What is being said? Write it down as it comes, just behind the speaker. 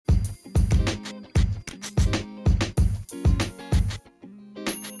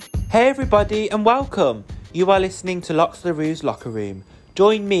Hey everybody and welcome! You are listening to Locks LaRue's Locker Room.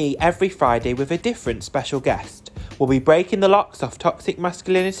 Join me every Friday with a different special guest. We'll be breaking the locks off toxic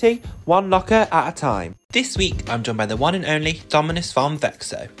masculinity, one locker at a time. This week I'm joined by the one and only Dominus von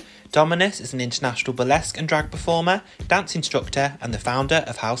Vexo. Dominus is an international burlesque and drag performer, dance instructor and the founder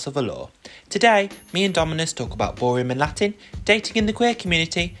of House of Allure. Today, me and Dominus talk about ballroom and Latin, dating in the queer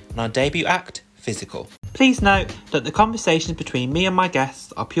community and our debut act, Physical. Please note that the conversations between me and my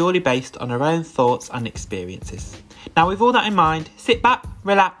guests are purely based on our own thoughts and experiences. Now with all that in mind, sit back,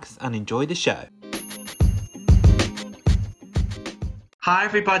 relax and enjoy the show. Hi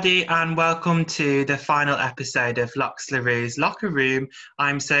everybody and welcome to the final episode of Locks LaRue's Locker Room.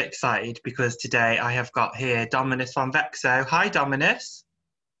 I'm so excited because today I have got here Dominus von Vexo. Hi Dominus.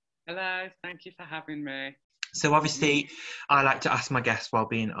 Hello, thank you for having me. So obviously I like to ask my guests while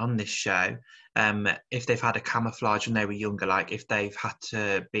being on this show if they've had a camouflage when they were younger, like if they've had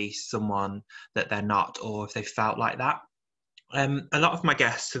to be someone that they're not or if they felt like that. A lot of my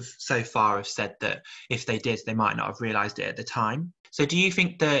guests have so far have said that if they did, they might not have realised it at the time. So do you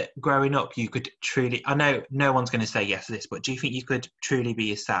think that growing up you could truly, I know no one's going to say yes to this, but do you think you could truly be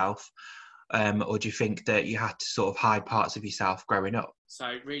yourself? Or do you think that you had to sort of hide parts of yourself growing up?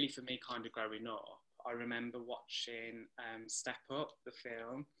 So really for me, kind of growing up, I remember watching Step Up, the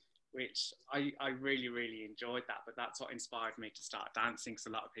film, which I really, really enjoyed that. But that's what inspired me to start dancing. Because a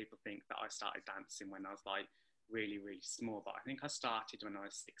lot of people think that I started dancing when I was like really, really small. But I think I started when I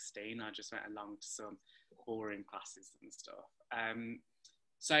was 16. I just went along to some ballroom classes and stuff.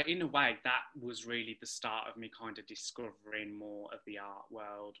 So in a way, that was really the start of me kind of discovering more of the art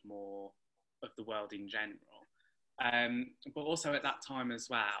world, more of the world in general. But also at that time as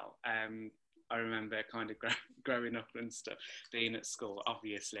well, I remember kind of growing up and stuff, being at school,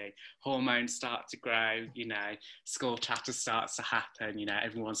 obviously, hormones start to grow, you know, school chatter starts to happen, you know,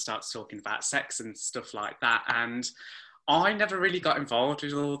 everyone starts talking about sex and stuff like that. And I never really got involved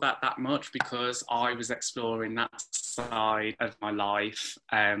with all that much because I was exploring that side of my life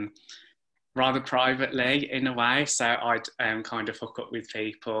rather privately in a way. So I'd kind of hook up with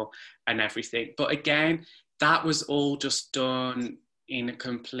people and everything. But again, that was all just done in a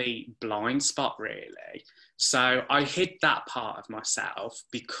complete blind spot, really. So I hid that part of myself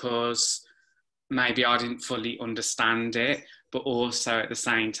because maybe I didn't fully understand it, but also at the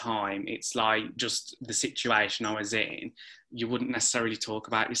same time, it's like just the situation I was in. You wouldn't necessarily talk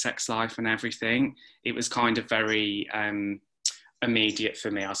about your sex life and everything. It was kind of very immediate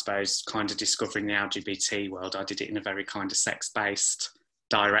for me, I suppose, kind of discovering the LGBT world. I did it in a very kind of sex-based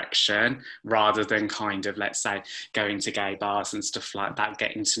direction rather than kind of, let's say, going to gay bars and stuff like that,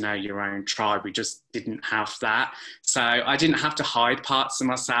 getting to know your own tribe. We just didn't have that. So I didn't have to hide parts of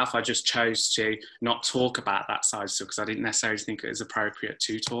myself. I just chose to not talk about that side of stuff because I didn't necessarily think it was appropriate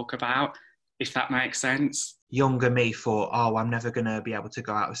to talk about, if that makes sense. Younger me thought, oh, I'm never going to be able to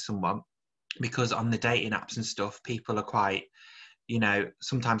go out with someone because on the dating apps and stuff, people are quite, you know,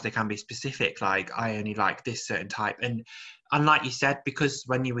 sometimes they can be specific, like I only like this certain type. And like you said, because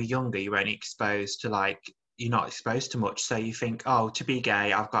when you were younger, you were only exposed to like, you're not exposed to much. So you think, oh, to be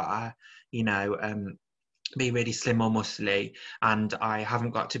gay, I've got to, you know, be really slim or muscly and I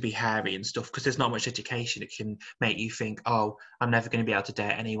haven't got to be hairy and stuff because there's not much education. It can make you think, oh, I'm never going to be able to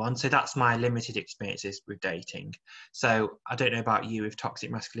date anyone. So that's my limited experiences with dating. So I don't know about you if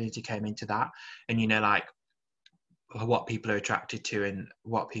toxic masculinity came into that and, you know, like what people are attracted to and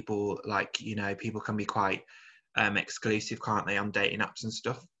what people like, you know, people can be quite exclusive, can't they, on dating apps and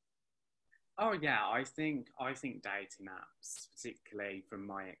stuff? Oh yeah, I think dating apps, particularly from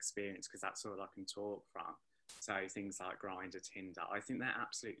my experience, because that's all I can talk from. So things like Grindr, Tinder, I think they're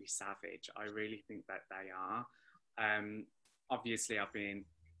absolutely savage. I really think that they are. Obviously, I've been,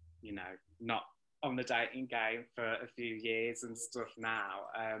 you know, not on the dating game for a few years and stuff now.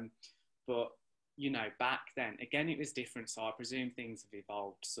 But you know, back then, again, it was different. So I presume things have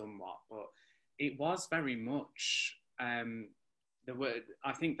evolved somewhat, but it was very much.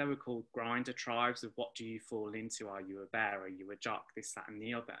 I think they were called Grindr tribes of what do you fall into? Are you a bear? Are you a jock? This, that, and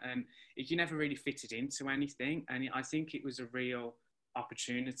the other. And you never really fitted into anything. And I think it was a real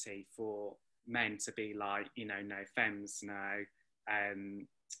opportunity for men to be like, you know, no femmes, no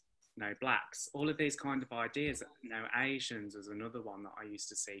blacks. All of these kind of ideas. No Asians was another one that I used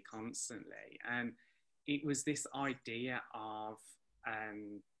to see constantly. And it was this idea of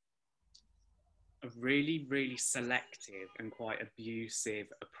a really, really selective and quite abusive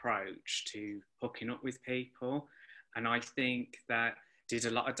approach to hooking up with people. And I think that did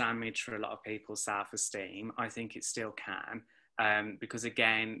a lot of damage for a lot of people's self-esteem. I think it still can. Because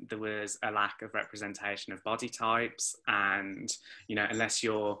again, there was a lack of representation of body types and, you know, unless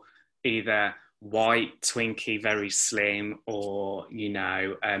you're either white, twinky, very slim, or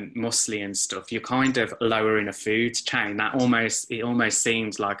muscly and stuff, you're kind of lowering a food chain. It almost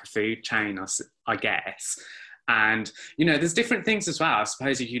seems like a food chain, I guess. And there's different things as well. I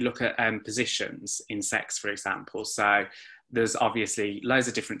suppose if you look at positions in sex, for example, so there's obviously loads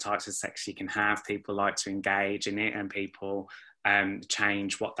of different types of sex you can have. People like to engage in it, and people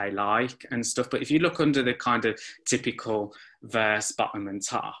change what they like and stuff. But if you look under the kind of typical verse, bottom and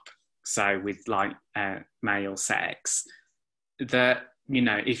top, so with like male sex, that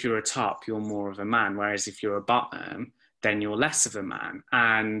if you're a top, you're more of a man, whereas if you're a bottom, then you're less of a man.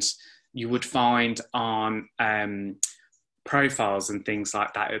 And you would find on profiles and things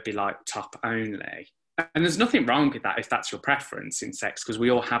like that, it would be like top only. And there's nothing wrong with that if that's your preference in sex, because we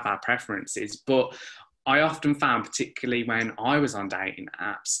all have our preferences. But I often found, particularly when I was on dating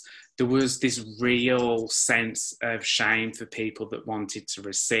apps, there was this real sense of shame for people that wanted to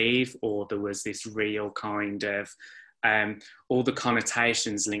receive, or there was this real kind of all the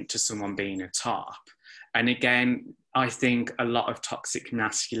connotations linked to someone being a top. And again, I think a lot of toxic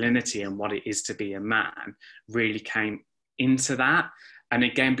masculinity and what it is to be a man really came into that. And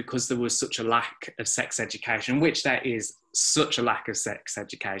again, because there was such a lack of sex education, which there is such a lack of sex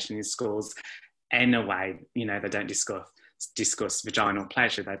education in schools anyway, they don't discuss vaginal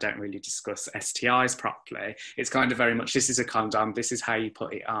pleasure, they don't really discuss STIs properly. It's kind of very much, this is a condom, this is how you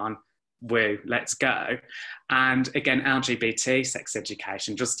put it on, woo, let's go. And again, LGBT sex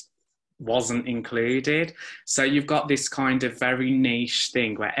education just wasn't included. So you've got this kind of very niche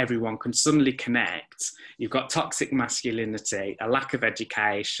thing where everyone can suddenly connect. You've got toxic masculinity, a lack of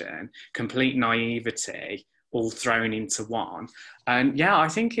education, complete naivety, all thrown into one. And yeah, I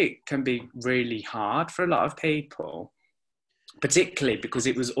think it can be really hard for a lot of people, particularly because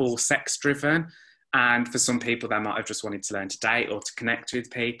it was all sex driven. And for some people, they might have just wanted to learn to date or to connect with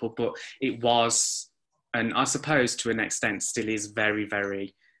people, but it was, and I suppose to an extent still is, very,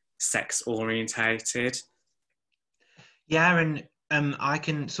 very sex orientated. Yeah, and I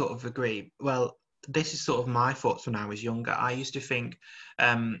can sort of agree. Well, this is sort of my thoughts when I was younger. I used to think,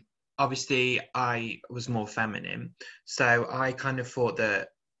 obviously, I was more feminine, so I kind of thought that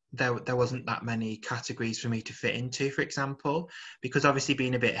there wasn't that many categories for me to fit into, for example, because obviously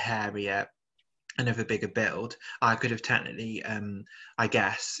being a bit hairier and of a bigger build, I could have technically, I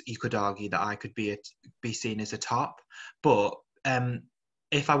guess you could argue that I could be seen as a top, but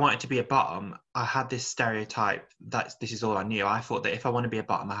if I wanted to be a bottom, I had this stereotype that this is all I knew. I thought that if I want to be a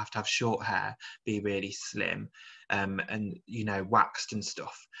bottom, I have to have short hair, be really slim, and waxed and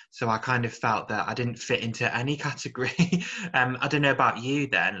stuff. So I kind of felt that I didn't fit into any category. I don't know about you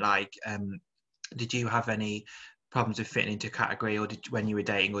then. Like, did you have any problems with fitting into category, or when you were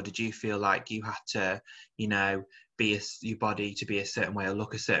dating, or did you feel like you had to, be your body to be a certain way or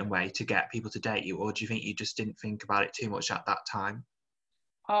look a certain way to get people to date you, or do you think you just didn't think about it too much at that time?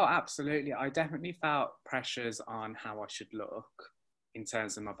 Oh, absolutely. I definitely felt pressures on how I should look in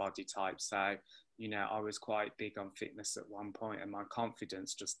terms of my body type. So, I was quite big on fitness at one point, and my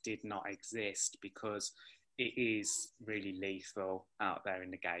confidence just did not exist because it is really lethal out there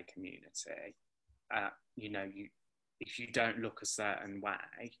in the gay community. If you don't look a certain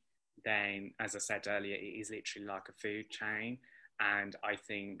way, then, as I said earlier, it is literally like a food chain. And I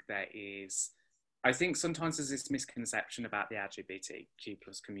think sometimes there's this misconception about the LGBTQ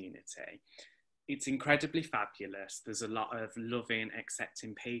plus community. It's incredibly fabulous. There's a lot of loving,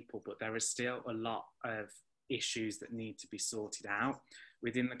 accepting people, but there is still a lot of issues that need to be sorted out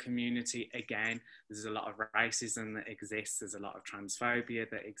within the community. Again, there's a lot of racism that exists. There's a lot of transphobia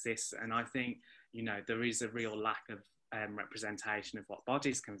that exists. And I think, there is a real lack of representation of what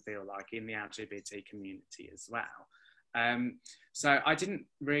bodies can feel like in the LGBT community as well. So I didn't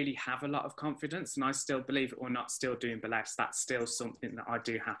really have a lot of confidence, and I still, believe it or not, still doing burlesque. That's still something that I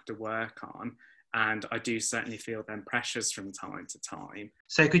do have to work on, and I do certainly feel them pressures from time to time.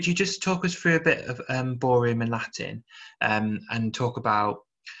 So could you just talk us through a bit of ballroom and Latin, and talk about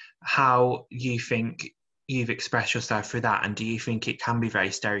how you think you've expressed yourself through that, and do you think it can be very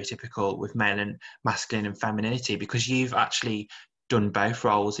stereotypical with male and masculine and femininity, because you've actually done both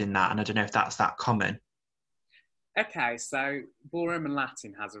roles in that, and I don't know if that's that common. Okay, so ballroom and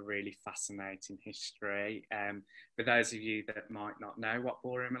Latin has a really fascinating history. For those of you that might not know what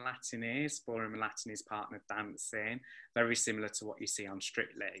ballroom and Latin is partner dancing, very similar to what you see on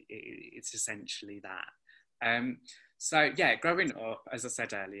Strictly. It's essentially that. So yeah, growing up, as I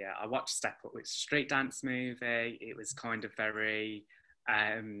said earlier, I watched Step Up, which is a street dance movie. It was kind of very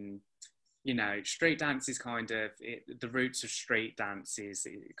you know, street dance is kind of, the roots of street dance is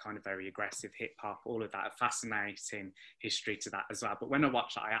kind of very aggressive hip hop, all of that, a fascinating history to that as well. But when I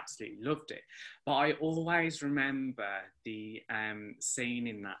watched that, I absolutely loved it. But I always remember the scene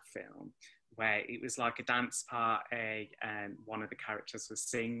in that film where it was like a dance party and one of the characters was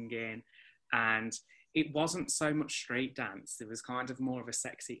singing, and it wasn't so much street dance. There was kind of more of a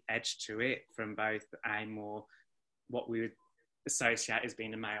sexy edge to it from both a more, what we would associate as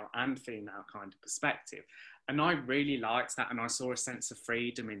being a male and female kind of perspective. And I really liked that, and I saw a sense of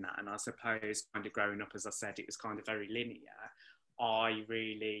freedom in that. And I suppose kind of growing up, as I said, it was kind of very linear. I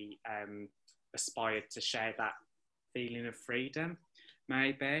really aspired to share that feeling of freedom,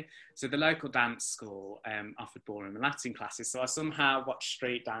 maybe. So the local dance school offered ballroom and Latin classes. So I somehow watched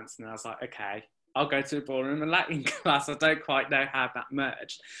street dance and I was like, okay, I'll go to a ballroom and Latin class. I don't quite know how that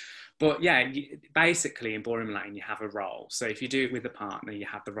merged. But yeah, basically in ballroom and Latin, you have a role. So if you do it with a partner, you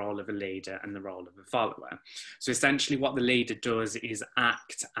have the role of a leader and the role of a follower. So essentially what the leader does is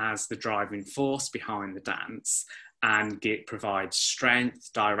act as the driving force behind the dance, and it provides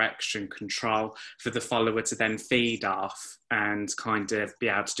strength, direction, control for the follower to then feed off and kind of be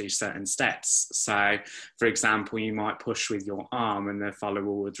able to do certain steps. So, for example, you might push with your arm and the follower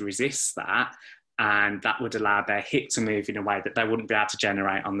would resist that, and that would allow their hip to move in a way that they wouldn't be able to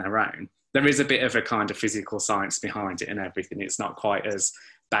generate on their own. There is a bit of a kind of physical science behind it and everything. It's not quite as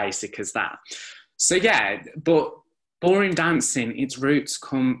basic as that. So yeah, but ballroom dancing, its roots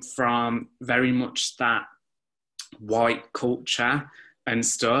come from very much that white culture and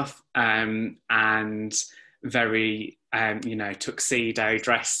stuff, and very you know, tuxedo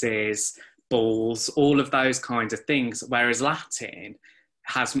dresses, balls, all of those kinds of things, whereas Latin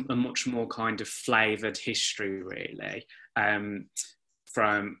has a much more kind of flavoured history, really,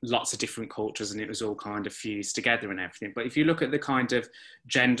 from lots of different cultures, and it was all kind of fused together and everything. But if you look at the kind of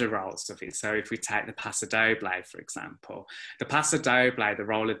gender roles of it, so if we take the Paso Doble, for example, the Paso Doble, the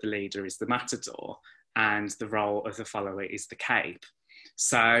role of the leader is the matador, and the role of the follower is the cape.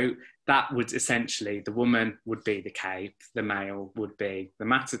 So that would essentially, the woman would be the cape, the male would be the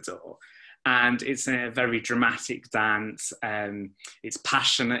matador. And it's a very dramatic dance. It's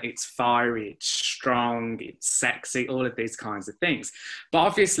passionate, it's fiery, it's strong, it's sexy, all of these kinds of things. But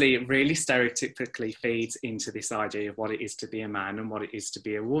obviously it really stereotypically feeds into this idea of what it is to be a man and what it is to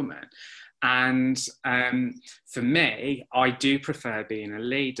be a woman. And for me, I do prefer being a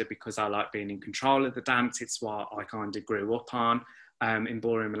leader because I like being in control of the dance. It's what I kind of grew up on in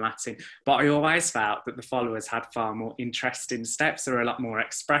ballroom and Latin. But I always felt that the followers had far more interesting steps. They're a lot more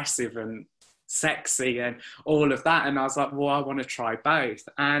expressive and sexy and all of that. And I was like, well, I want to try both.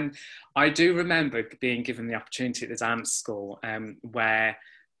 And I do remember being given the opportunity at the dance school where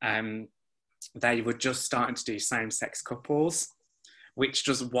they were just starting to do same-sex couples, which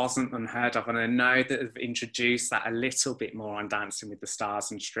just wasn't unheard of. And I know that they've introduced that a little bit more on Dancing with the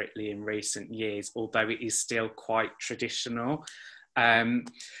Stars and Strictly in recent years, although it is still quite traditional.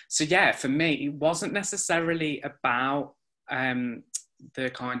 So yeah, for me, it wasn't necessarily about the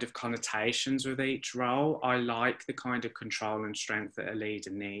kind of connotations with each role. I like the kind of control and strength that a leader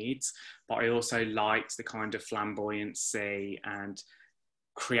needs, but I also liked the kind of flamboyancy and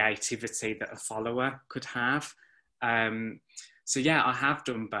creativity that a follower could have. So yeah, I have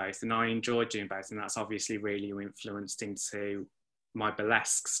done both and I enjoy doing both, and that's obviously really influenced into my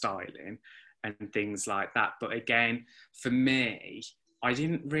burlesque styling and things like that. But again, for me, I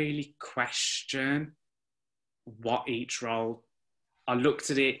didn't really question what each role, I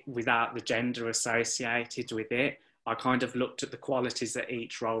looked at it without the gender associated with it. I kind of looked at the qualities that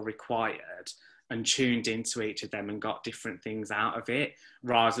each role required and tuned into each of them and got different things out of it,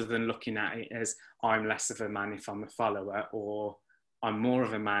 rather than looking at it as I'm less of a man if I'm a follower, or I'm more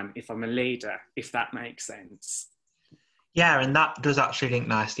of a man if I'm a leader, if that makes sense. Yeah, and that does actually link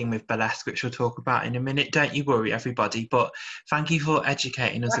nicely with burlesque, which we'll talk about in a minute. Don't you worry, everybody. But thank you for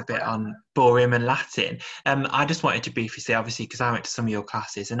educating us a bit on ballroom and Latin. I just wanted to briefly say, obviously, because I went to some of your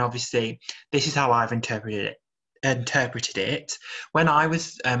classes, and obviously this is how I've interpreted it. When I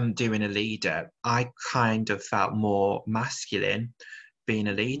was doing a leader, I kind of felt more masculine being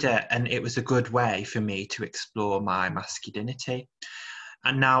a leader, and it was a good way for me to explore my masculinity.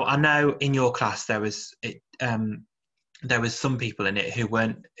 And now I know in your class there was some people in it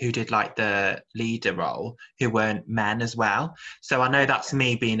who did like the leader role who weren't men as well. So I know that's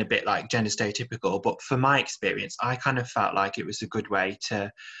me being a bit like gender stereotypical, but for my experience, I kind of felt like it was a good way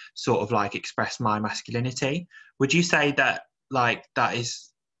to sort of like express my masculinity. Would you say that like that is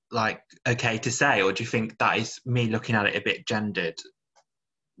like okay to say, or do you think that is me looking at it a bit gendered?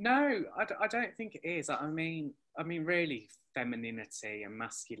 No, I don't think it is. I mean, really, femininity and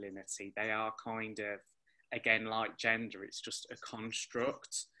masculinity, they are kind of, again, like gender, it's just a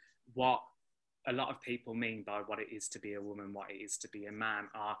construct. What a lot of people mean by what it is to be a woman, what it is to be a man,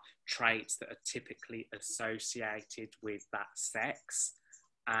 are traits that are typically associated with that sex.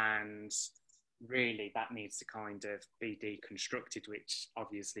 And really that needs to kind of be deconstructed, which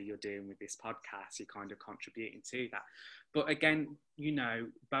obviously you're doing with this podcast. You're kind of contributing to that. But again, you know,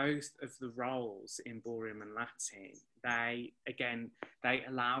 both of the roles in ballroom and Latin, they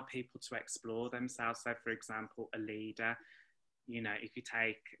allow people to explore themselves. So for example, a leader, you know, if you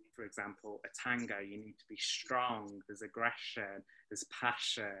take, for example, a tango, you need to be strong. There's aggression, there's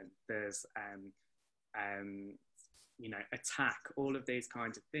passion, there's, you know, attack, all of these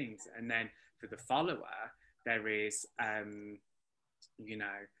kinds of things. And then for the follower, there is, you know,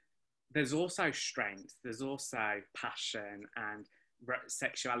 there's also strength, there's also passion and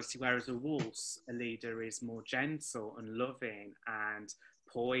sexuality, whereas a waltz, a leader, is more gentle and loving and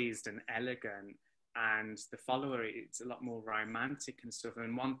poised and elegant, and the follower, it's a lot more romantic and stuff.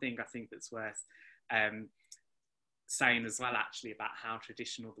 And one thing I think that's worth saying as well, actually, about how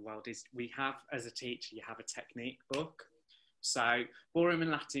traditional the world is, we have, as a teacher, you have a technique book. So ballroom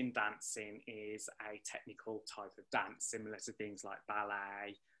and Latin dancing is a technical type of dance, similar to things like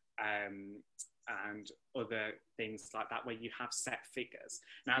ballet and other things like that, where you have set figures.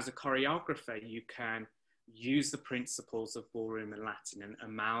 Now, as a choreographer, you can use the principles of ballroom and Latin and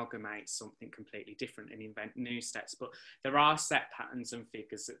amalgamate something completely different and invent new steps. But there are set patterns and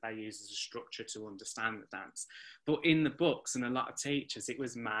figures that they use as a structure to understand the dance. But in the books and a lot of teachers, it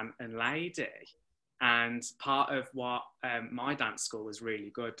was man and lady. And part of what my dance school was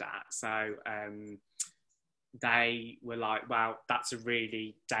really good at, so they were like, well, that's a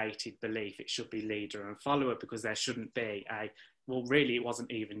really dated belief. It should be leader and follower, because there shouldn't be well, really, it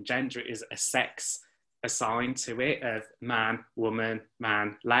wasn't even gender, it is a sex assigned to it of man, woman,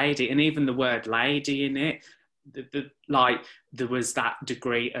 man, lady. And even the word lady in it, like, there was that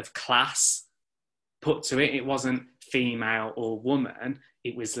degree of class put to it. It wasn't female or woman,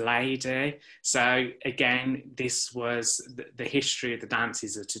 it was lady. So again, this was the history of the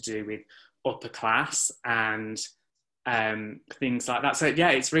dances are to do with upper class and things like that. So yeah,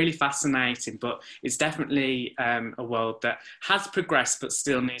 it's really fascinating, but it's definitely a world that has progressed but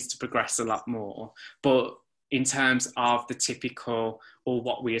still needs to progress a lot more. But in terms of the typical, or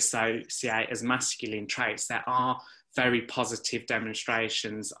what we associate as masculine traits, there are very positive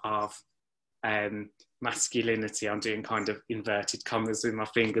demonstrations of masculinity. I'm doing kind of inverted commas with my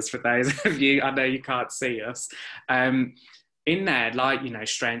fingers for those of you, I know you can't see us, in there, like, you know,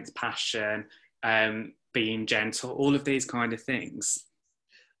 strength, passion, being gentle, all of these kind of things.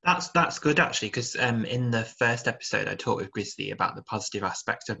 That's good, actually, because in the first episode I talked with Grizzly about the positive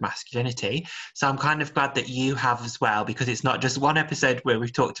aspects of masculinity. So I'm kind of glad that you have as well, because it's not just one episode where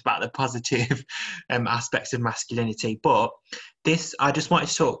we've talked about the positive aspects of masculinity. But this, I just wanted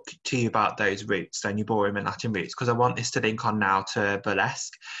to talk to you about those roots, so your ballroom and Latin roots, because I want this to link on now to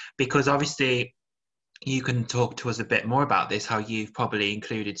burlesque, because obviously you can talk to us a bit more about this, how you've probably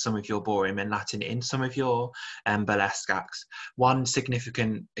included some of your ballroom and Latin in some of your burlesque acts. One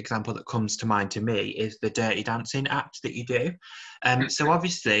significant example that comes to mind to me is the Dirty Dancing act that you do. So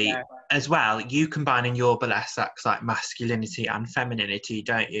obviously, yeah, as well, you combine in your burlesque acts like masculinity and femininity,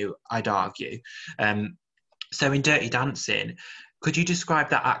 don't you? I'd argue. So in Dirty Dancing, could you describe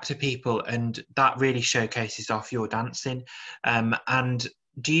that act to people? And that really showcases off your dancing. And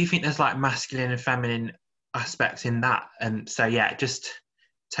do you think there's like masculine and feminine aspects in that? And so, yeah, just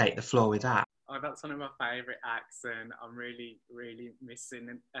take the floor with that. Oh, that's one of my favourite acts, and I'm really, really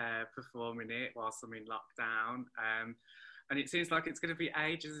missing performing it whilst I'm in lockdown. And it seems like it's going to be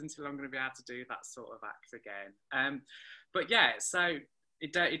ages until I'm going to be able to do that sort of act again. But yeah, so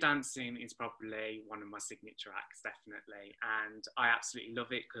Dirty Dancing is probably one of my signature acts, definitely. And I absolutely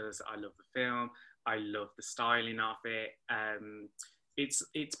love it because I love the film. I love the styling of it.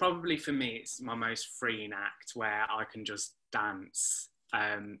 It's probably, for me, it's my most freeing act where I can just dance.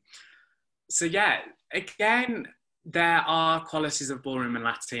 So yeah, again, there are qualities of ballroom and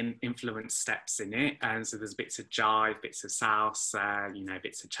Latin influence steps in it. And so there's bits of jive, bits of salsa, you know,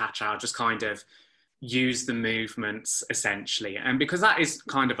 bits of cha-cha, just kind of use the movements essentially. And because that is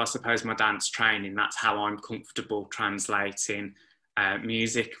kind of, I suppose, my dance training, that's how I'm comfortable translating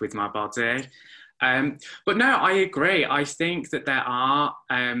music with my body. But no, I agree. I think that there are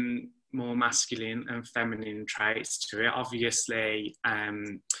more masculine and feminine traits to it. Obviously,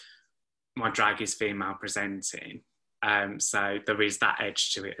 my drag is female presenting, so there is that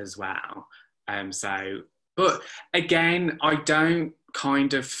edge to it as well. But again, I don't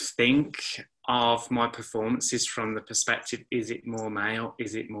kind of think of my performances from the perspective, is it more male,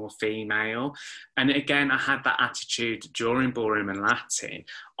 is it more female? And again, I had that attitude during ballroom and Latin.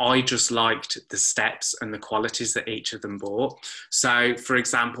 I just liked the steps and the qualities that each of them brought. So for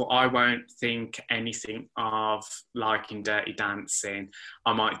example, I won't think anything of like in Dirty Dancing.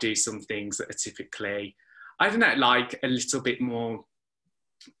 I might do some things that are typically, I don't know, like a little bit more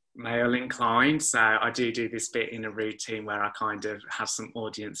male inclined. So I do this bit in a routine where I kind of have some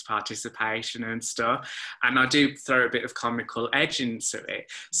audience participation and stuff, and I do throw a bit of comical edge into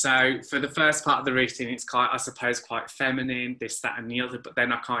it. So for the first part of the routine, it's quite, I suppose, quite feminine, this, that and the other, but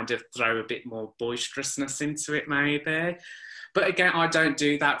then I kind of throw a bit more boisterousness into it maybe. But again, I don't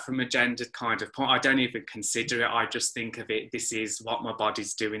do that from a gendered kind of point. I don't even consider it. I just think of it, this is what my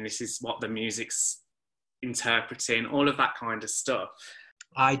body's doing, this is what the music's interpreting, all of that kind of stuff.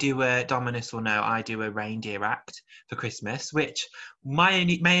 I do Dominus will know, I do a reindeer act for Christmas, which may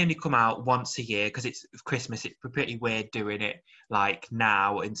only come out once a year because it's Christmas. It's pretty weird doing it like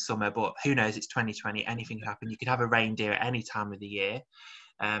now in summer, but who knows, it's 2020, anything can happen. You could have a reindeer at any time of the year.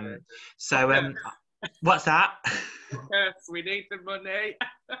 What's that? Yes, we need the money.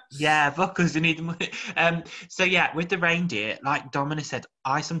 Yeah, buckles, we need the money. So yeah, with the reindeer, like Dominic said,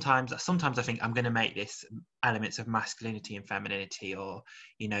 I sometimes I think I'm going to make this elements of masculinity and femininity, or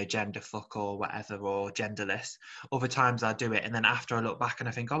gender fuck or whatever, or genderless. Other times I do it, and then after I look back and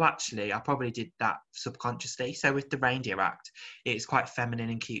I think, oh, actually, I probably did that subconsciously. So with the reindeer act, it's quite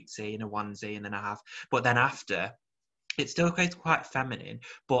feminine and cutesy in a onesie, and then after. It still goes quite feminine,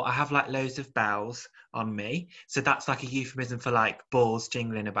 but I have like loads of bells on me. So that's like a euphemism for like balls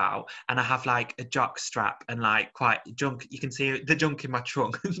jingling about. And I have like a jock strap and like quite junk. You can see the junk in my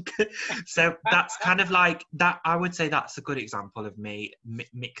trunk. So that's kind of like that. I would say that's a good example of me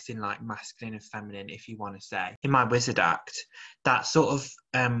mixing like masculine and feminine, if you want to say. In my wizard act, that sort of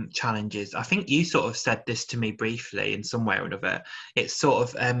challenges. I think you sort of said this to me briefly in some way or another. It's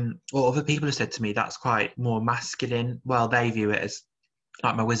sort of, or other people have said to me, that's quite more masculine. Well, they view it as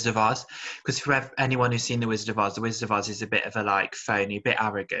like my Wizard of Oz, because for anyone who's seen the Wizard of Oz is a bit of a like phony, a bit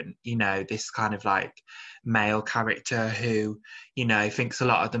arrogant, this kind of like male character who, thinks a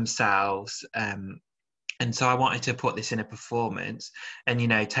lot of themselves. And so I wanted to put this in a performance and,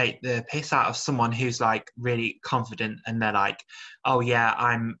 take the piss out of someone who's like really confident, and they're like, oh yeah,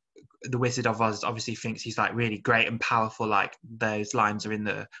 I'm the Wizard of Oz, obviously thinks he's like really great and powerful, like those lines are in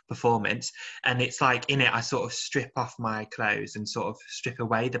the performance. And it's like in it, I sort of strip off my clothes and sort of strip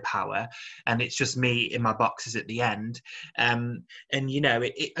away the power. And it's just me in my boxes at the end. And,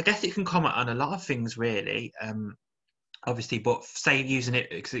 I guess it can comment on a lot of things really. Obviously, but say using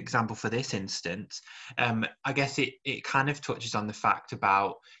it as an example for this instance, I guess it kind of touches on the fact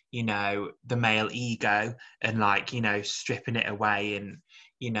about, the male ego and like, stripping it away and,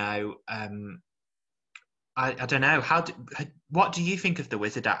 I don't know, what do you think of the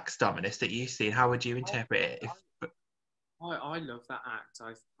Wizard acts, Dominus, that you've seen? How would you interpret it? I love that act.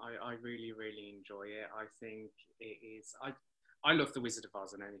 I really, really enjoy it. I think it is, I love the Wizard of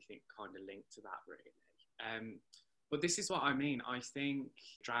Oz and anything kind of linked to that really. But this is what I mean. I think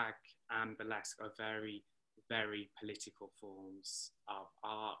drag and burlesque are very, very political forms of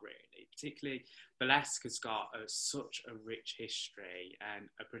art, really. Particularly, burlesque has got such a rich history and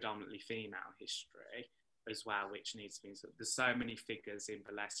a predominantly female history as well, which needs to be. There's so many figures in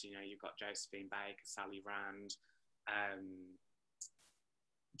burlesque. You've got Josephine Baker, Sally Rand,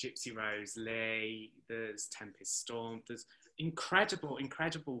 Gypsy Rose Lee. There's Tempest Storm. There's incredible,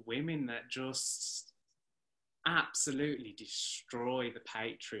 incredible women that just absolutely destroy the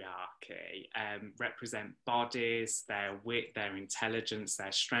patriarchy, represent bodies, their wit, their intelligence,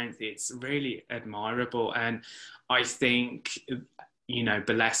 their strength. It's really admirable. And I think,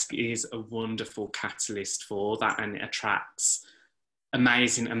 burlesque is a wonderful catalyst for that, and it attracts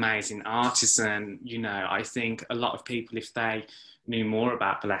amazing, amazing artists. And, I think a lot of people, if they knew more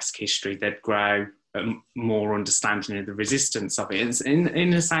about burlesque history, they'd grow more understanding of the resistance of it. It's in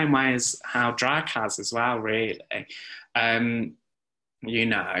the same way as how drag has as well, really. And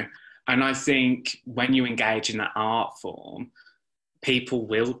I think when you engage in that art form, people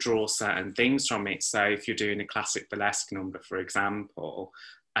will draw certain things from it. So if you're doing a classic burlesque number, for example,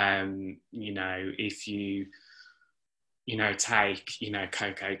 if you take,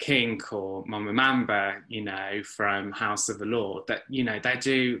 Coco King or Mama Mamba, from House of the Lord, that, they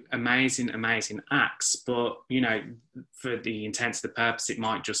do amazing, amazing acts, but, for the intent of the purpose, it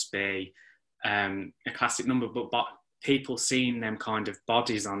might just be a classic number, but people seeing them kind of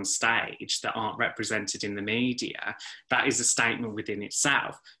bodies on stage that aren't represented in the media, that is a statement within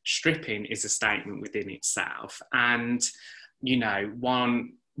itself. Stripping is a statement within itself. And,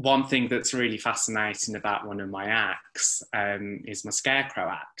 one thing that's really fascinating about one of my acts is my Scarecrow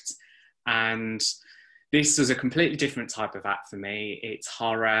act. And this was a completely different type of act for me. It's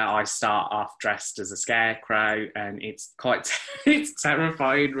horror. I start off dressed as a scarecrow, and it's quite it's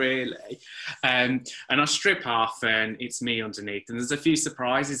terrifying, really. And I strip off, and it's me underneath, and there's a few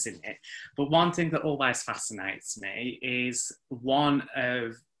surprises in it. But one thing that always fascinates me is one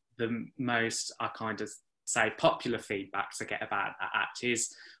of the most, I kind of say, popular feedbacks I get about that act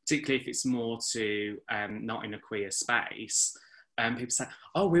is, particularly if it's more to not in a queer space. People say,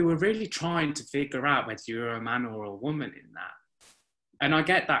 oh, we were really trying to figure out whether you're a man or a woman in that. And I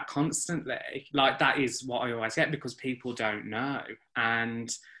get that constantly. Like, that is what I always get, because people don't know.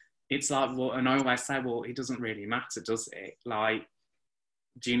 And it's like, well, and I always say, well, it doesn't really matter, does it? Like,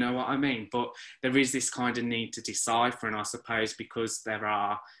 do you know what I mean? But there is this kind of need to decipher, and I suppose because there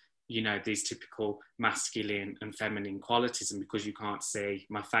are, you know, these typical masculine and feminine qualities, and because you can't see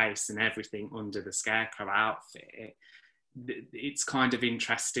my face and everything under the scarecrow outfit, it's kind of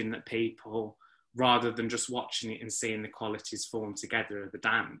interesting that people, rather than just watching it and seeing the qualities form together of the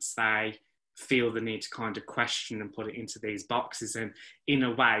dance, they feel the need to kind of question and put it into these boxes. And in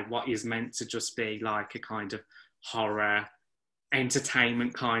a way, what is meant to just be like a kind of horror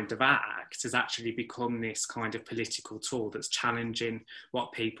entertainment kind of act has actually become this kind of political tool that's challenging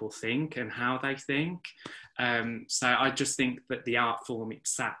what people think and how they think. So I just think that the art form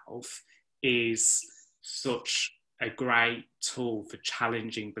itself is such a great tool for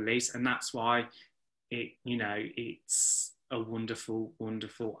challenging beliefs, and that's why it, you know, it's a wonderful,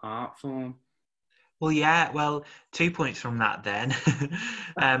 wonderful art form. Well, yeah, well, 2 points from that then.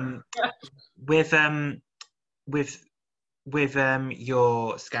 with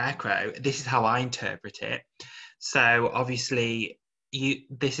your scarecrow, this is how I interpret it. So obviously,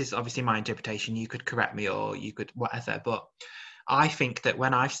 this is obviously my interpretation. You could correct me or you could whatever, but I think that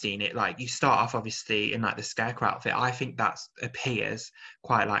when I've seen it, like, you start off obviously in like the scarecrow outfit. I think that appears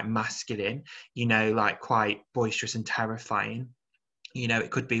quite like masculine, you know, like quite boisterous and terrifying. You know, it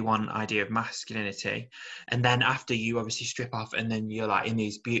could be one idea of masculinity. And then after you obviously strip off and then you're like in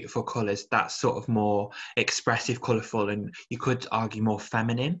these beautiful colours, that's sort of more expressive, colourful, and you could argue more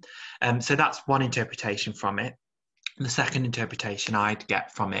feminine. So that's one interpretation from it. The second interpretation I'd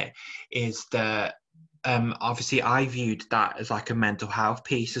get from it is that obviously I viewed that as like a mental health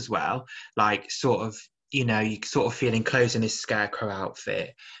piece as well, like sort of, you know, you sort of feel enclosed in this scarecrow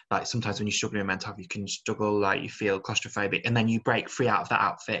outfit. Like sometimes when you're struggling with mental health, you can struggle, like you feel claustrophobic, and then you break free out of that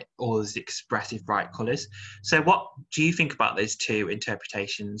outfit, all those expressive bright colours. So what do you think about those two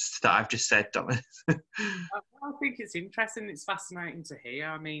interpretations that I've just said, Thomas? I think it's interesting. It's fascinating to hear.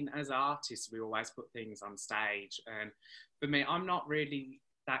 I mean, as artists, we always put things on stage, and for me, I'm not really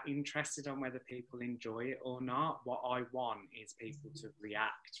that interested on whether people enjoy it or not. What I want is people to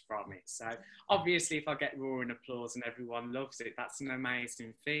react from it. So obviously, if I get roaring applause and everyone loves it, that's an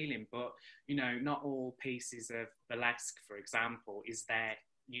amazing feeling. But, you know, not all pieces of burlesque, for example, is there,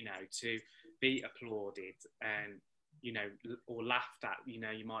 you know, to be applauded and, you know, or laughed at. You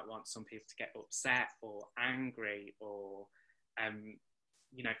know, you might want some people to get upset or angry or,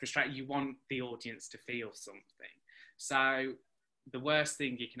 you know, frustrated. You want the audience to feel something. So the worst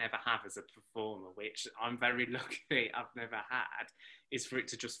thing you can ever have as a performer, which I'm very lucky I've never had, is for it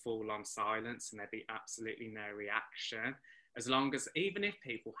to just fall on silence and there be absolutely no reaction. As long as, even if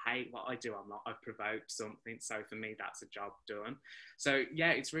people hate what I do, I've provoked something. So for me, that's a job done. So yeah,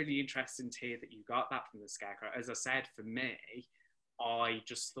 it's really interesting to hear that you got that from the Scarecrow. As I said, for me, I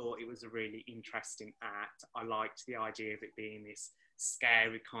just thought it was a really interesting act. I liked the idea of it being this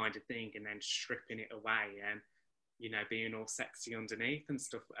scary kind of thing and then stripping it away and, you know, being all sexy underneath and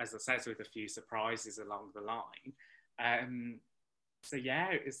stuff, as I said, with a few surprises along the line. So yeah,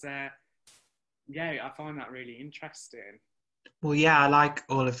 it's yeah, I find that really interesting. Well, yeah, I like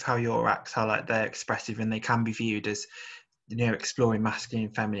all of how your acts are, like they're expressive and they can be viewed as, you know, exploring masculine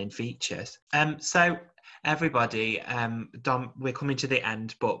and feminine features. So everybody, Dom, we're coming to the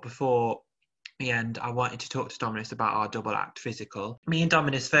end, but before the end, I wanted to talk to Dominus about our double act physical. Me and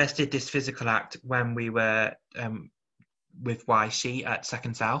Dominus first did this physical act when we were with Why She at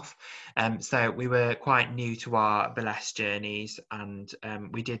Second South. So we were quite new to our burlesque journeys, and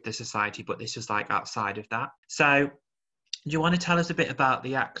we did the society, but this was like outside of that. So do you want to tell us a bit about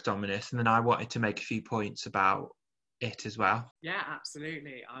the act, Dominus? And then I wanted to make a few points about it as well. Yeah,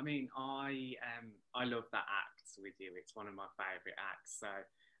 absolutely. I mean, I love that act with you. It's one of my favourite acts. So,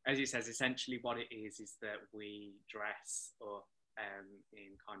 as you said, essentially what it is that we dress up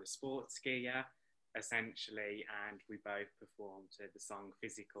in kind of sports gear, essentially, and we both perform to the song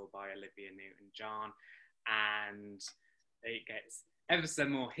 "Physical" by Olivia Newton-John, and it gets ever so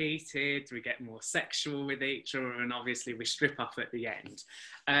more heated, we get more sexual with each other, and obviously we strip off at the end.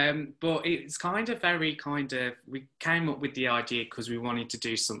 But it's kind of we came up with the idea because we wanted to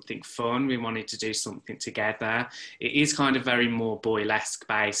do something fun, we wanted to do something together. It is kind of very more boylesque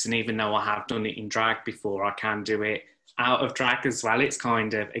based, and even though I have done it in drag before, I can do it out of drag as well. It's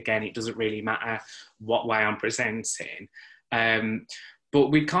kind of, again, it doesn't really matter what way I'm presenting.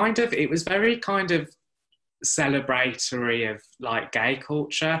 But it was very kind of celebratory of like gay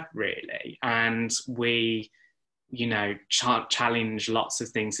culture, really, and we, you know, challenge lots of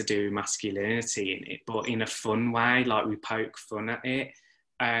things to do with masculinity in it, but in a fun way. Like, we poke fun at it.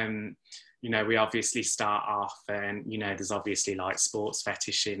 You know, we obviously start off, and you know, there's obviously like sports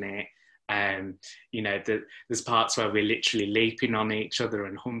fetish in it. You know, there's parts where we're literally leaping on each other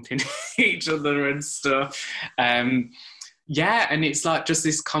and humping each other and stuff. Yeah, and it's like just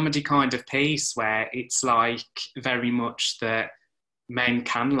this comedy kind of piece where it's like very much that men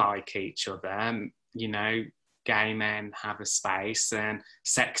can like each other. You know, gay men have a space, and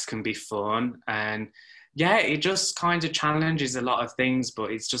sex can be fun. And yeah, it just kind of challenges a lot of things,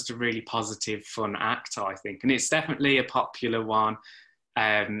 but it's just a really positive, fun act, I think. And it's definitely a popular one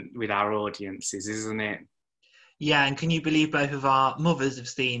with our audiences, isn't it? Yeah, and can you believe both of our mothers have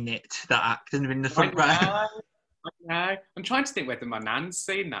seen it, that act, and are in the front row? I know. I'm trying to think whether my nan's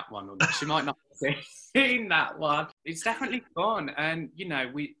seen that one or not. She might not have seen that one. It's definitely fun. And, you know,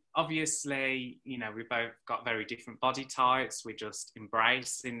 we obviously, you know, we both got very different body types. We're just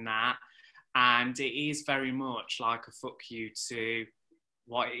embracing that. And it is very much like a fuck you to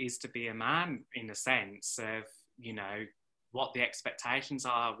what it is to be a man, in a sense of, you know, what the expectations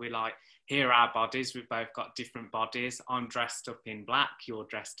are. We're like, here are our bodies. We've both got different bodies. I'm dressed up in black. You're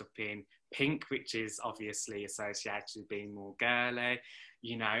dressed up in pink, which is obviously associated with being more girly,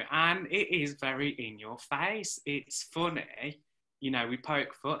 you know, and it is very in your face. It's funny, you know, we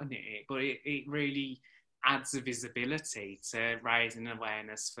poke fun at it, but it really adds a visibility to raising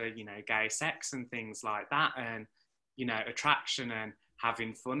awareness for, you know, gay sex and things like that, and, you know, attraction and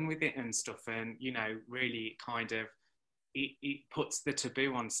having fun with it and stuff. And, you know, really kind of, it puts the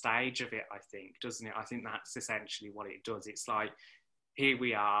taboo on stage of it, I think, doesn't it? I think that's essentially what it does. It's like, here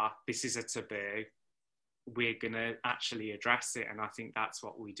we are, this is a taboo, we're going to actually address it. And I think that's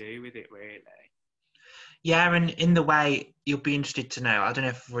what we do with it, really. Yeah, and in the way, you'll be interested to know, I don't know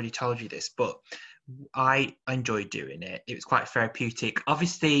if I've already told you this, but I enjoyed doing it. It was quite therapeutic.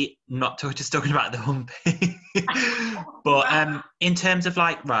 Obviously, not just talking about the humping, but in terms of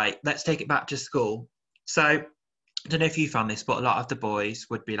like, right, let's take it back to school. So, I don't know if you found this, but a lot of the boys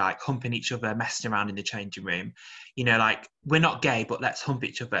would be like humping each other, messing around in the changing room. You know, like, we're not gay, but let's hump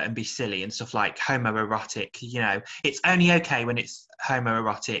each other and be silly and stuff, like homoerotic. You know, it's only okay when it's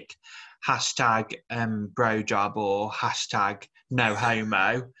homoerotic. Hashtag bro job or hashtag no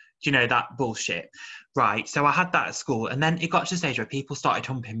homo. You know, that bullshit. Right, so I had that at school, and then it got to the stage where people started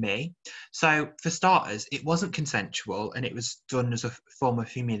humping me. So for starters, it wasn't consensual, and it was done as a form of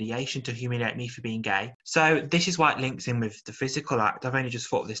humiliation to humiliate me for being gay. So this is why it links in with the physical act. I've only just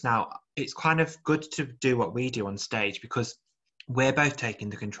thought of this now. It's kind of good to do what we do on stage, because we're both taking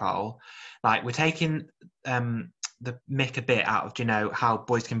the control. Like, we're taking the mick a bit out of, you know, how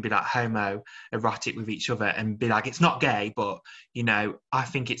boys can be like homo erotic with each other and be like, it's not gay, but, you know, I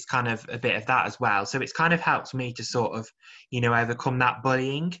think it's kind of a bit of that as well. So it's kind of helped me to sort of, you know, overcome that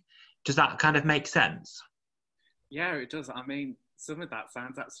bullying. Does that kind of make sense? Yeah, it does. I mean, some of that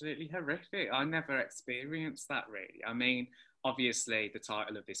sounds absolutely horrific. I never experienced that, really. I mean, obviously the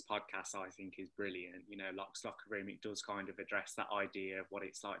title of this podcast, I think, is brilliant. You know, Locks Locker Room, it does kind of address that idea of what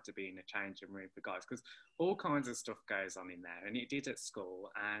it's like to be in a changing room for guys, because all kinds of stuff goes on in there, and it did at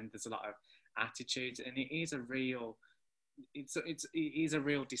school, and there's a lot of attitudes, and it is a real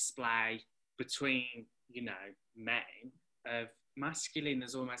display between, you know, men of masculine.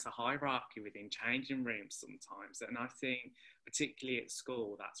 There's almost a hierarchy within changing rooms sometimes, and I think particularly at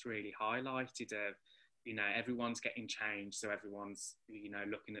school that's really highlighted of, you know, everyone's getting changed, so everyone's, you know,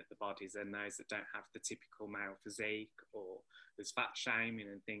 looking at the bodies, and those that don't have the typical male physique, or there's fat shaming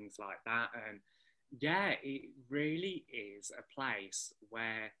and things like that. And yeah, it really is a place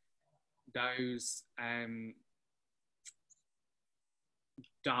where those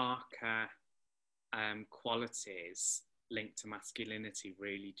darker qualities linked to masculinity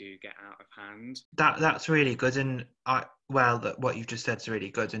really do get out of hand. That's really good, and what you've just said is really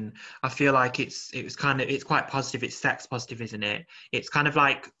good, and I feel like it's quite positive. It's sex positive, isn't it? It's kind of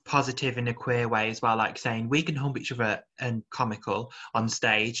like positive in a queer way as well, like saying we can hump each other and comical on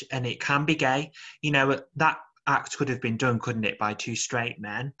stage, and it can be gay. You know, that act could have been done, couldn't it, by two straight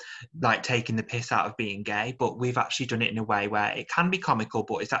men, like taking the piss out of being gay, but we've actually done it in a way where it can be comical,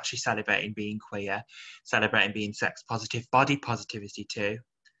 but it's actually celebrating being queer, celebrating being sex positive, body positivity too.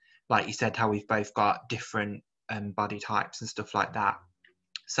 Like you said, how we've both got different body types and stuff like that.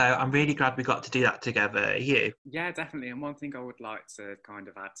 So I'm really glad we got to do that together. Are you? Yeah, definitely. And one thing I would like to kind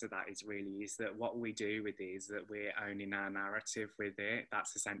of add to that is that what we do with it is that we're owning our narrative with it.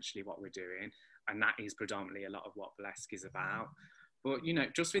 That's essentially what we're doing. And that is predominantly a lot of what Burlesque is about. But, you know,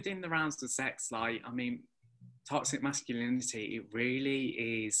 just within the rounds of sex, like, I mean, toxic masculinity, it really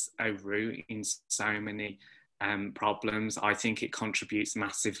is a root in so many problems. I think it contributes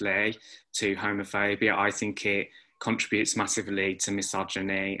massively to homophobia. I think it contributes massively to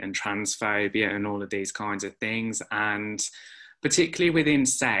misogyny and transphobia and all of these kinds of things. And particularly within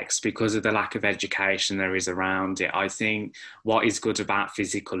sex, because of the lack of education there is around it, I think what is good about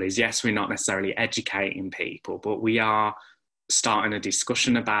physical is, yes, we're not necessarily educating people, but we are starting a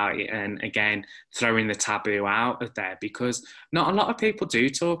discussion about it, and again throwing the taboo out of there, because not a lot of people do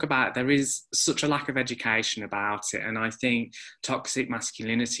talk about it. There is such a lack of education about it, and I think toxic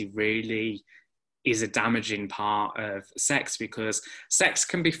masculinity really is a damaging part of sex, because sex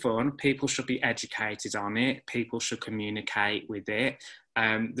can be fun. People should be educated on it. People should communicate with it.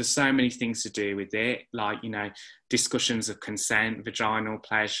 There's so many things to do with it, like, you know, discussions of consent, vaginal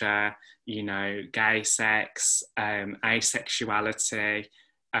pleasure, you know, gay sex, asexuality,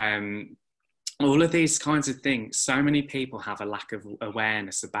 all of these kinds of things. So many people have a lack of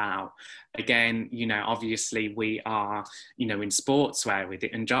awareness about. Again, you know, obviously we are, you know, in sportswear with it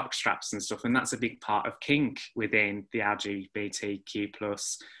and jock straps and stuff, and that's a big part of kink within the LGBTQ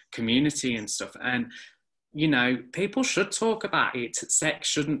plus community and stuff. And, you know, people should talk about it. Sex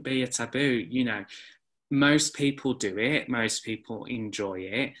shouldn't be a taboo. You know, most people do it, most people enjoy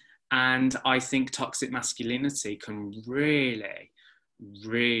it. And I think toxic masculinity can really,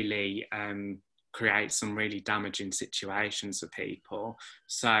 really create some really damaging situations for people.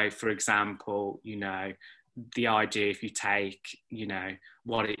 So, for example, you know, the idea, if you take, you know,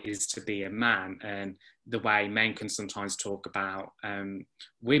 what it is to be a man and the way men can sometimes talk about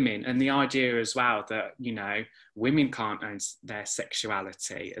women, and the idea as well that, you know, women can't own their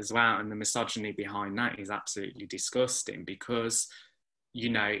sexuality as well, and the misogyny behind that is absolutely disgusting, because, you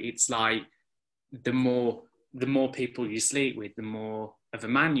know, it's like the more people you sleep with, the more of a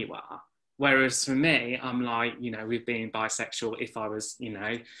man you are. Whereas for me, I'm like, you know, with being bisexual, if I was, you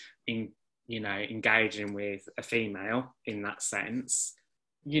know, engaging with a female in that sense,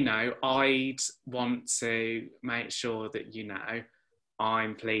 you know, I'd want to make sure that, you know,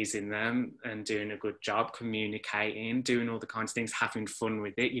 I'm pleasing them and doing a good job communicating, doing all the kinds of things, having fun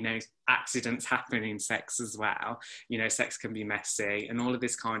with it. You know, accidents happen in sex as well. You know, sex can be messy and all of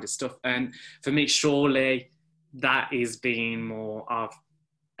this kind of stuff. And for me, surely that is being more of,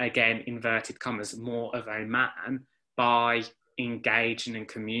 again, inverted commas, more of a man by engaging and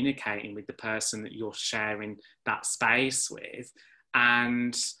communicating with the person that you're sharing that space with,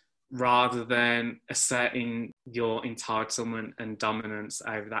 and rather than asserting your entitlement and dominance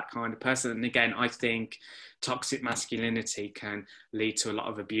over that kind of person. And again, I think toxic masculinity can lead to a lot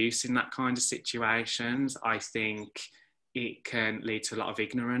of abuse in that kind of situations. I think it can lead to a lot of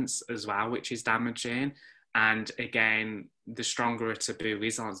ignorance as well, which is damaging. And again, the stronger a taboo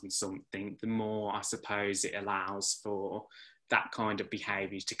is on something, the more, I suppose, it allows for that kind of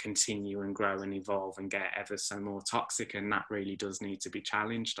behaviour to continue and grow and evolve and get ever so more toxic. And that really does need to be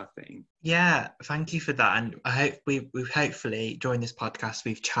challenged, I think. Yeah, thank you for that. And I hope we've hopefully during this podcast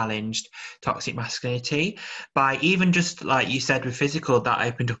we've challenged toxic masculinity by, even just like you said with physical, that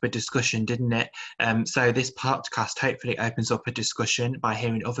opened up a discussion, didn't it? So this podcast hopefully opens up a discussion by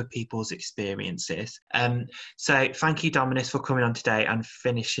hearing other people's experiences. So thank you, Dominus, for coming on today and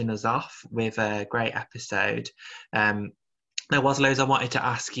finishing us off with a great episode. There was loads I wanted to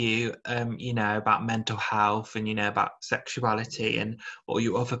ask you, you know, about mental health and, you know, about sexuality and all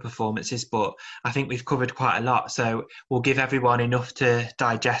your other performances, but I think we've covered quite a lot. So we'll give everyone enough to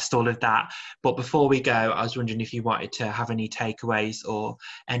digest all of that. But before we go, I was wondering if you wanted to have any takeaways or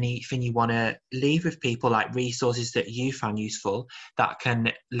anything you want to leave with people, like resources that you found useful that can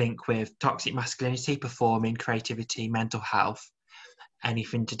link with toxic masculinity, performing, creativity, mental health,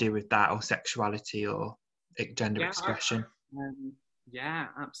 anything to do with that, or sexuality or gender expression. Yeah,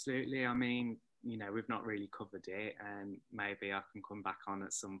 absolutely. I mean, you know, we've not really covered it, and maybe I can come back on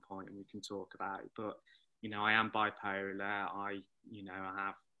at some point and we can talk about it. But, you know, I am bipolar. I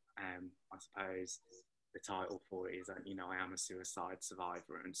have, I suppose the title for it is that, you know, I am a suicide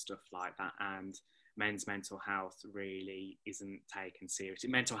survivor and stuff like that. And men's mental health really isn't taken seriously.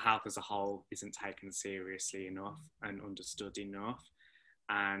 Mental health as a whole isn't taken seriously enough and understood enough.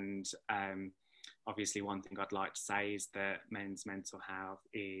 And obviously one thing I'd like to say is that men's mental health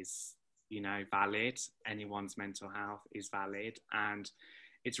is, you know, valid. Anyone's mental health is valid. And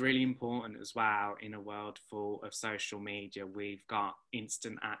it's really important as well in a world full of social media. We've got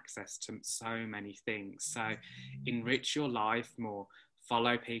instant access to so many things. So enrich your life more.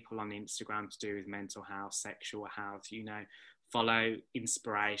 Follow people on Instagram to do with mental health, sexual health, you know, follow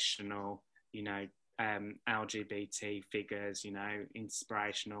inspirational, you know, LGBT figures, you know,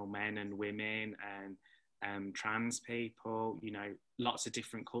 inspirational men and women and trans people, you know, lots of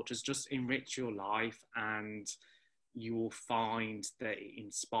different cultures. Just enrich your life, and you will find that it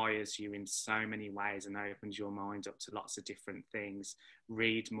inspires you in so many ways and opens your mind up to lots of different things.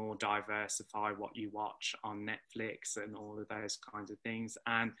 Read more, diversify what you watch on Netflix and all of those kinds of things.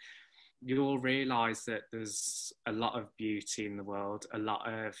 And you'll realise that there's a lot of beauty in the world, a lot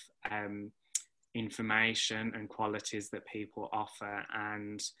of information and qualities that people offer.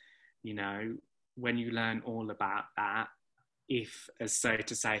 And, you know, when you learn all about that, if, as so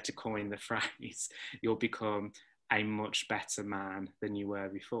to say, to coin the phrase, you'll become a much better man than you were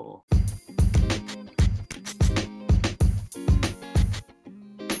before.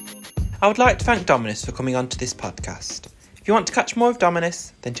 I would like to thank Dominus for coming on to this podcast. If you want to catch more of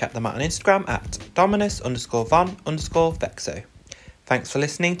Dominus, then check them out on Instagram at Dominus_Von_Vexo. Thanks for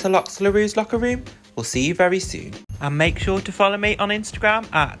listening to Lox LaRue's Locker Room. We'll see you very soon. And make sure to follow me on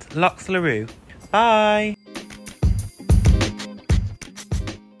Instagram at Lox LaRue. Bye!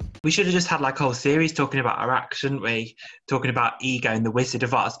 We should have just had like a whole series talking about our act, shouldn't we? Talking about Ego and the Wizard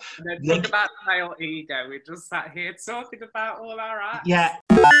of Oz. And then talk about male ego. We just sat here talking about all our acts. Yeah.